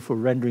accountable for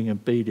rendering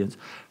obedience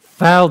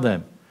fail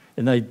them,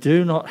 and they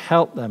do not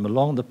help them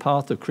along the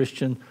path of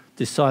Christian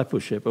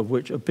discipleship, of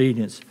which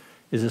obedience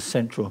is a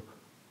central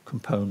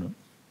component.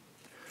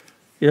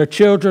 You know,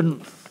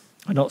 children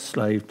are not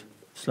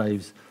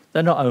slaves.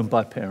 They're not owned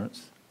by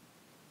parents.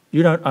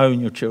 You don't own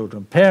your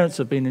children. Parents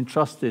have been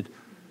entrusted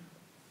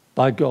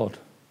by God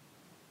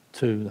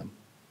to them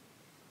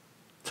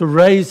to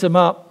raise them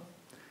up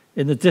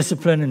in the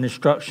discipline and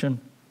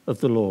instruction of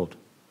the Lord.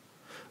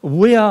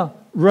 We are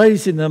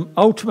raising them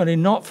ultimately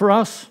not for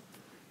us,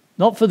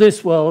 not for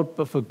this world,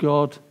 but for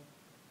God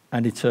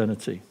and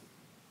eternity.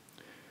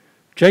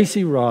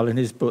 J.C. Ryle, in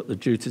his book, The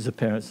Duties of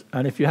Parents,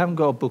 and if you haven't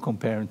got a book on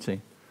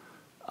parenting,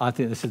 I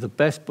think this is the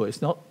best book.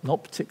 It's not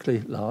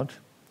particularly large.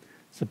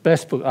 It's the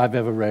best book I've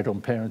ever read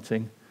on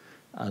parenting.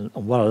 And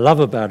what I love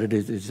about it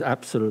is it's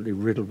absolutely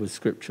riddled with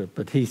scripture.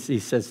 But he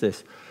says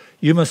this: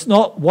 you must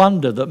not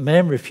wonder that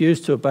men refuse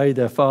to obey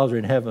their Father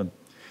in heaven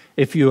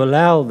if you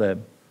allow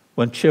them,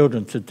 when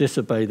children, to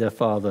disobey their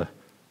Father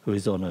who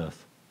is on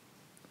earth.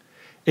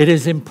 It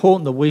is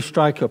important that we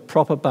strike a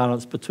proper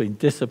balance between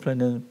disciplining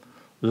them,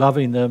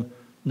 loving them,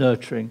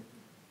 nurturing,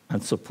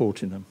 and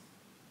supporting them.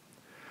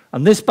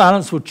 And this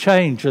balance will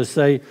change as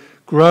they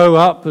grow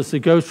up, as they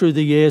go through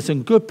the years,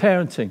 and good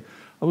parenting.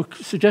 I would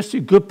suggest to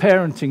you good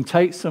parenting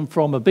takes them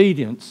from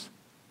obedience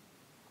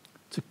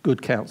to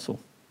good counsel.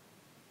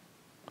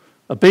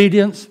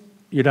 Obedience,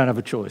 you don't have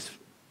a choice.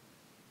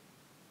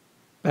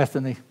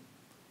 Bethany,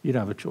 you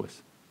don't have a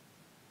choice.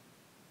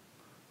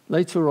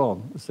 Later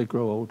on, as they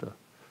grow older,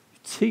 you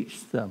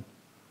teach them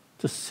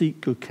to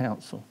seek good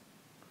counsel.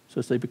 So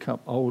as they become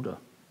older,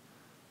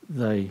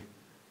 they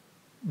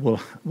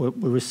will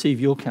receive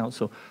your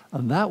counsel,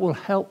 and that will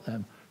help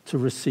them to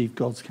receive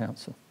God's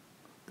counsel.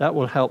 That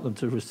will help them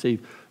to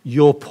receive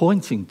your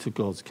pointing to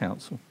God's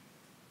counsel.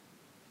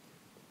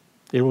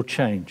 It will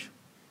change.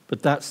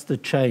 But that's the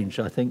change,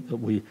 I think, that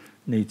we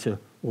need to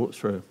walk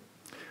through.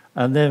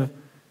 And then,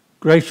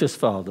 gracious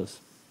fathers,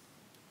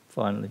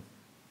 finally.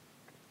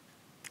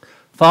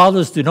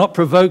 Fathers, do not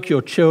provoke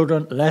your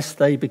children lest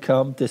they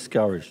become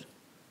discouraged.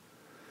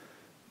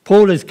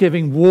 Paul is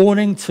giving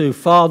warning to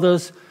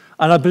fathers,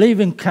 and I believe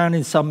it can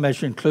in some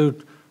measure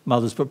include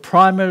mothers, but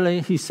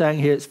primarily he's saying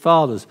here it's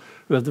fathers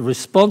who have the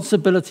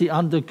responsibility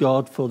under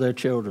God for their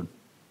children.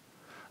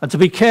 And to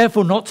be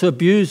careful not to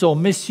abuse or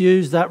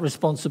misuse that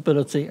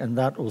responsibility and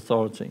that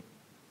authority.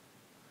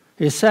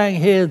 He's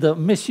saying here that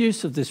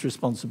misuse of this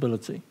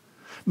responsibility,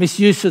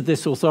 misuse of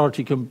this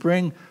authority can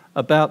bring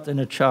about in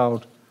a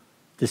child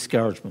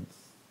discouragement.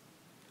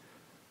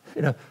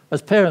 You know,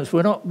 as parents,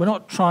 we're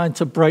not trying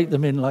to break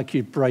them in like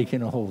you'd break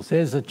in a horse.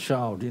 Here's a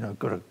child,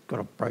 got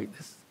to break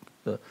this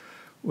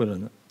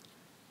will.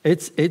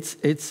 It's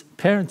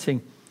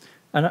parenting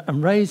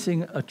and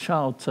raising a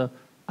child to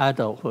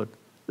adulthood.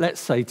 Let's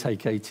say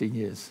take 18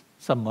 years.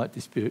 Some might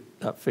dispute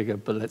that figure,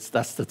 but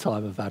that's the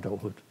time of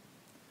adulthood.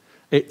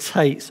 It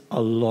takes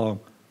a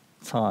long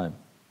time.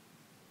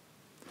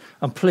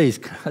 And please,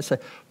 I say,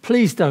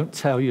 please don't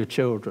tell your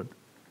children.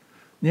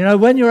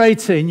 When you're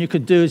 18, you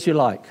can do as you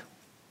like.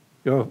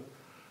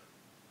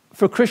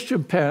 For a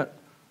Christian parent,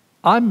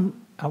 how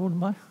old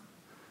am I?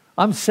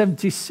 I'm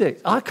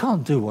 76. I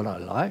can't do what I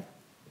like.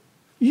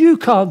 You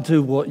can't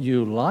do what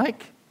you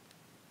like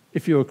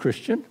if you're a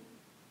Christian.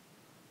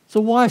 So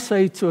why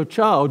say to a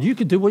child, you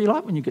can do what you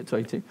like when you get to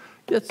 18?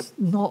 That's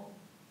not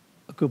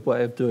a good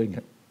way of doing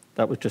it.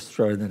 That was just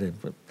throwing that in.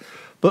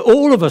 But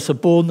all of us are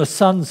born the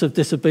sons of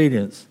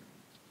disobedience.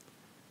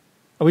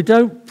 And we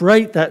don't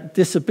break that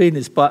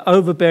disobedience by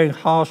overbearing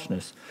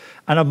harshness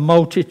and a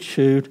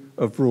multitude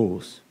of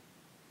rules.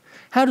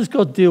 How does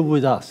God deal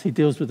with us? He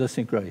deals with us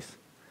in grace.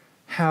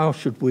 How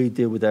should we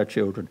deal with our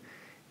children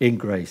in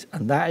grace?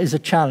 And that is a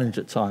challenge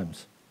at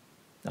times.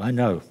 I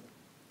know.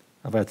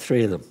 I've had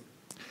 3 of them.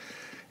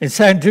 In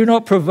saying, do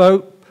not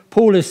provoke,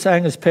 Paul is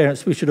saying as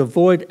parents, we should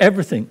avoid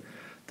everything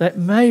that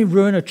may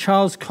ruin a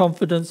child's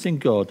confidence in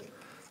God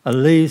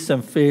and leaves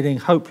them feeling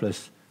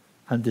hopeless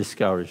and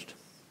discouraged.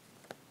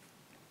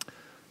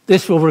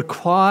 This will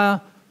require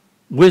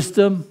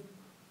wisdom,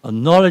 a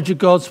knowledge of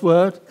God's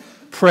word,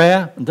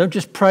 prayer, and don't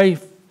just pray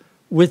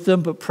with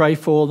them, but pray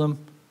for them.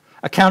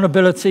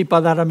 Accountability,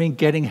 by that I mean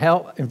getting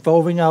help,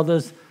 involving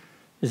others.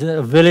 Isn't it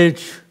a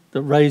village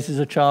that raises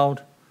a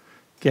child?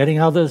 Getting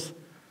others.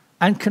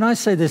 And can I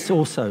say this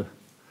also?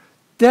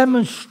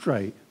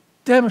 Demonstrate,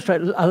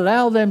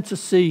 allow them to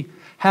see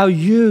how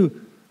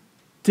you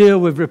deal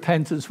with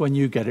repentance when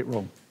you get it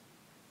wrong.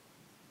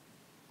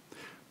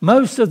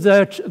 Most of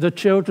the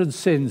children's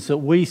sins that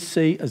we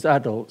see as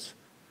adults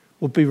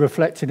will be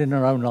reflected in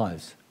their own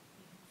lives.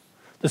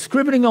 The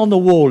scribbling on the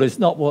wall is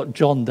not what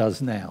John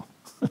does now,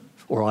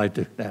 or I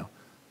do now.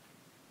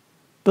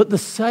 But the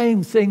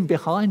same thing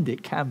behind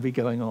it can be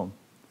going on.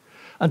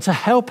 And to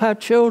help our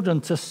children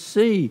to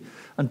see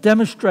and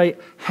demonstrate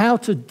how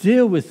to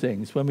deal with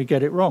things when we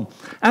get it wrong.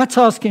 Our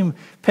task in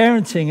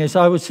parenting is,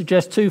 I would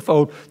suggest,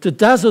 twofold: to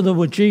dazzle them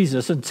with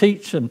Jesus and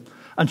teach them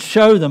and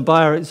show them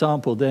by our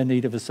example their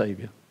need of a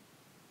Saviour.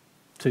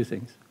 Two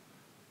things: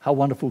 how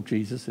wonderful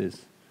Jesus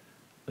is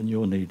and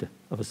your need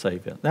of a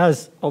Saviour.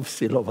 There's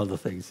obviously a lot of other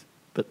things,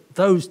 but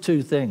those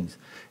two things,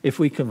 if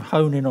we can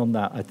hone in on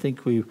that, I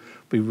think we'll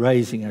be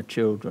raising our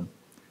children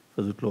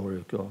for the glory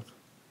of God.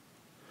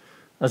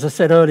 As I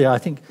said earlier, I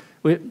think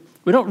we're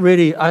not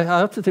really, I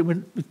have to think,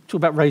 when we talk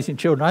about raising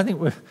children, I think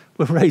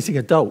we're raising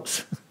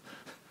adults.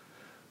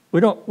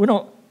 We're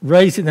not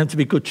raising them to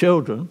be good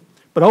children,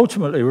 but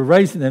ultimately we're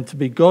raising them to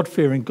be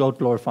God-fearing,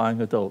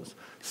 God-glorifying adults.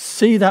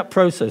 See that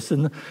process.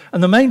 And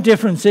the main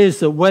difference is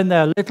that when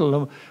they're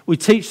little, we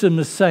teach them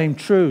the same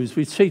truths.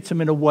 We teach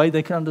them in a way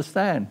they can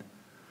understand.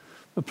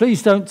 But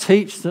please don't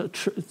teach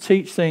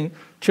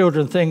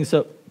children things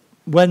that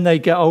when they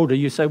get older,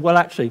 you say, well,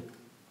 actually,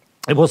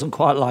 it wasn't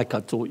quite like I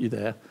taught you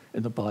there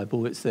in the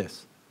Bible, it's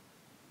this.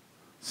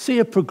 See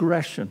a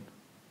progression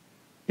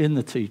in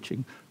the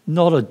teaching,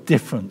 not a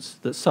difference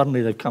that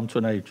suddenly they've come to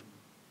an age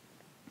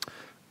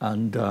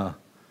and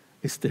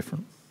it's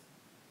different.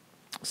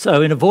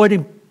 So in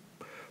avoiding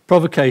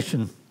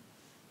provocation,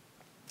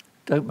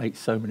 don't make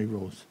so many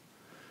rules.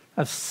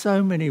 Have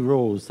so many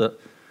rules that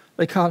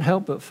they can't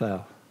help but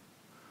fail,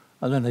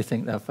 and then they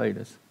think they're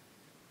failures.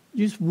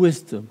 Use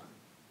wisdom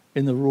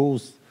in the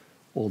rules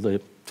or the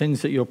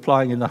things that you're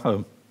applying in the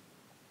home,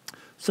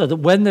 so that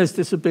when there's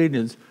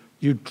disobedience,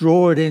 you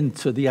draw it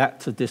into the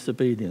act of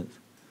disobedience.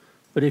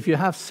 But if you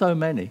have so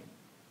many,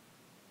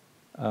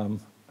 you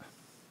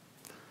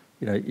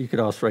could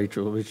ask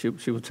Rachel, but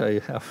she will tell you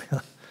how.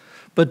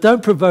 But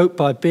don't provoke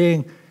by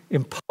being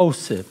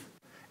impulsive,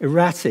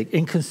 erratic,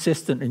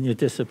 inconsistent in your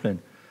discipline.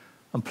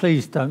 And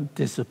please don't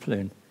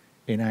discipline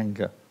in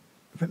anger.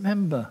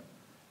 Remember,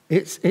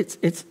 it's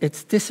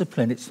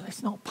discipline.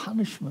 It's not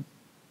punishment.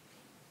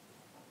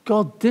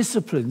 God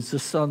disciplines the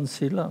sons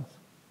he loves.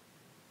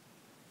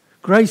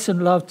 Grace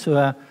and love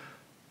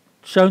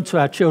shown to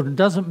our children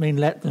doesn't mean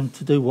let them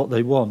to do what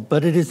they want,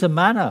 but it is a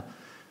manner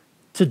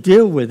to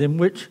deal with in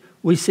which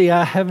we see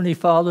our Heavenly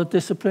Father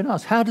discipline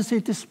us. How does he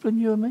discipline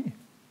you and me?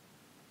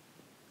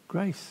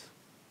 Grace,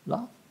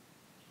 love.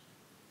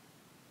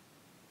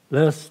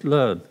 Let us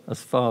learn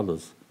as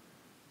fathers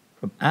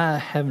from our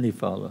Heavenly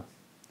Father.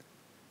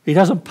 He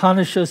doesn't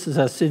punish us as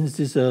our sins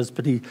deserve,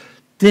 but he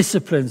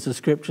disciplines, the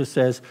scripture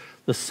says,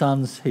 the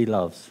sons he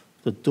loves,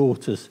 the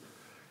daughters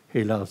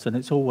he loves. And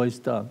it's always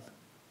done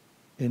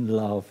in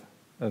love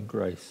and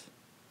grace.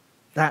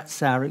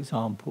 That's our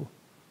example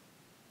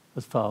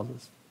as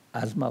fathers,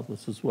 as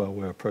mothers as well,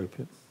 where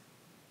appropriate.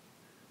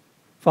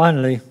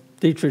 Finally,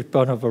 Dietrich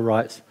Bonhoeffer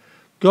writes,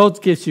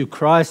 God gives you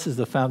Christ as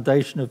the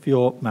foundation of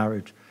your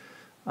marriage.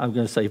 I'm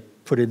going to say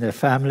put in their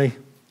family.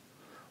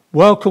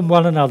 Welcome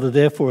one another,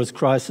 therefore, as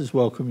Christ has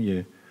welcomed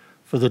you,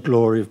 for the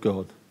glory of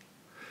God.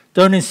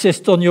 Don't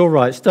insist on your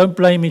rights. Don't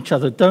blame each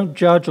other. Don't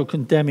judge or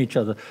condemn each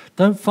other.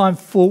 Don't find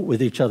fault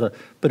with each other,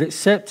 but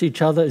accept each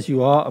other as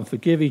you are and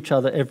forgive each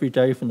other every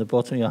day from the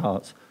bottom of your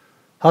hearts.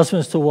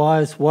 Husbands to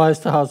wives, wives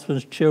to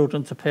husbands,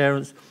 children to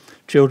parents,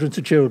 children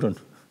to children,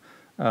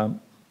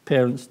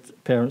 parents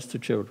to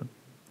children.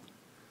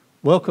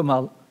 Welcome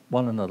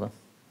one another,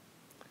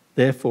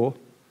 therefore,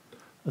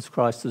 as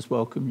Christ has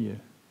welcomed you,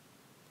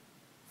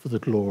 for the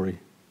glory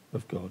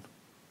of God.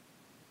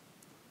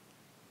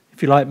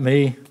 If you're like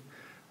me,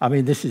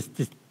 this is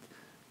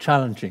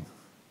challenging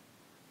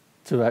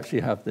to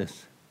actually have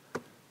this.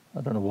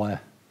 I don't know why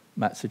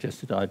Matt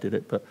suggested I did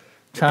it, but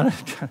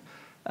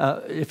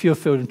if you're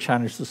feeling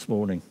challenged this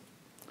morning,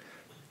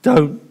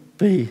 don't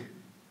be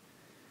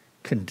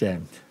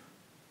condemned.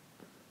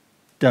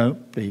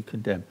 Don't be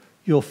condemned.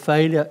 Your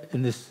failure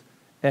in this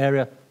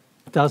area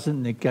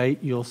doesn't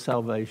negate your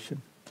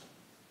salvation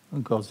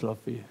and God's love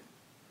for you.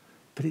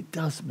 But it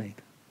does mean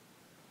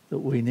that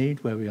we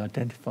need, where we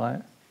identify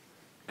it,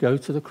 go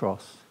to the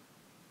cross,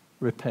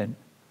 repent,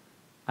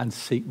 and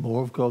seek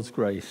more of God's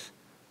grace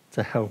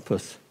to help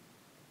us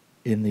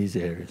in these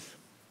areas.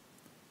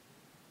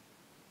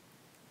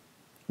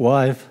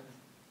 Wife,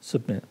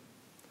 submit.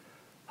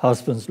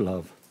 Husbands,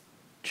 love.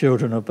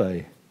 Children,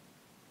 obey.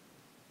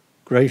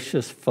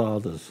 Gracious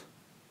fathers.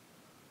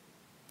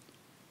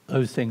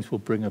 Those things will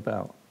bring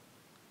about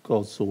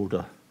God's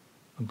order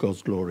and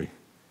God's glory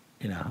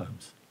in our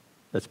homes.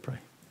 Let's pray.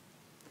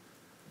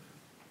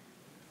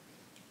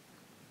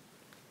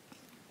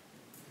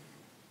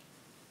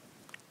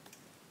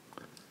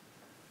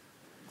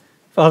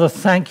 Father,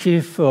 thank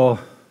you for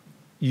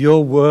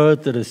your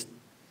word that has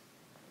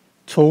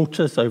taught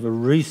us over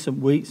recent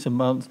weeks and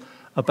months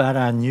about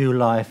our new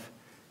life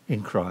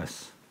in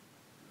Christ.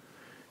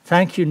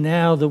 Thank you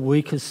now that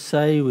we can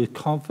say with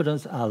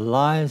confidence our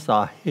lives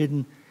are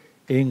hidden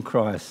in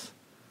Christ.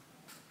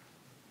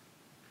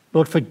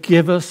 Lord,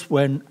 forgive us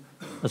when,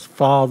 as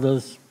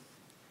fathers,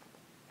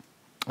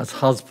 as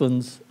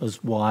husbands,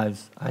 as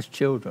wives, as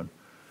children,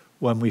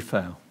 when we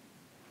fail.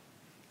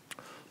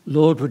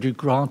 Lord, would you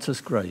grant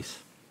us grace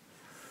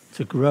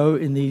to grow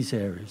in these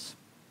areas,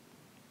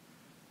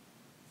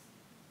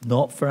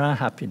 not for our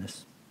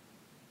happiness,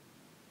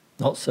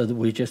 not so that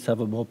we just have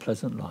a more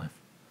pleasant life,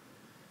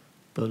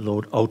 but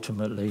Lord,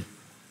 ultimately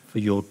for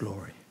your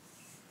glory.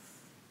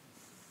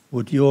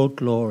 Would your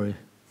glory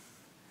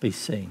be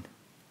seen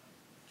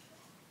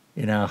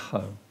in our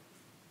home,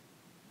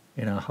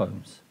 in our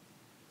homes?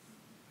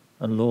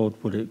 And Lord,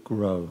 would it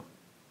grow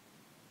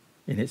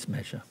in its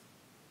measure?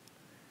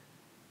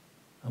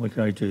 And we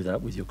can only do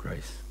that with your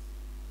grace.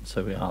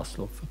 So we ask,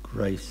 Lord, for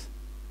grace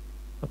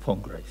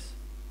upon grace.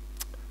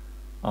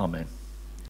 Amen.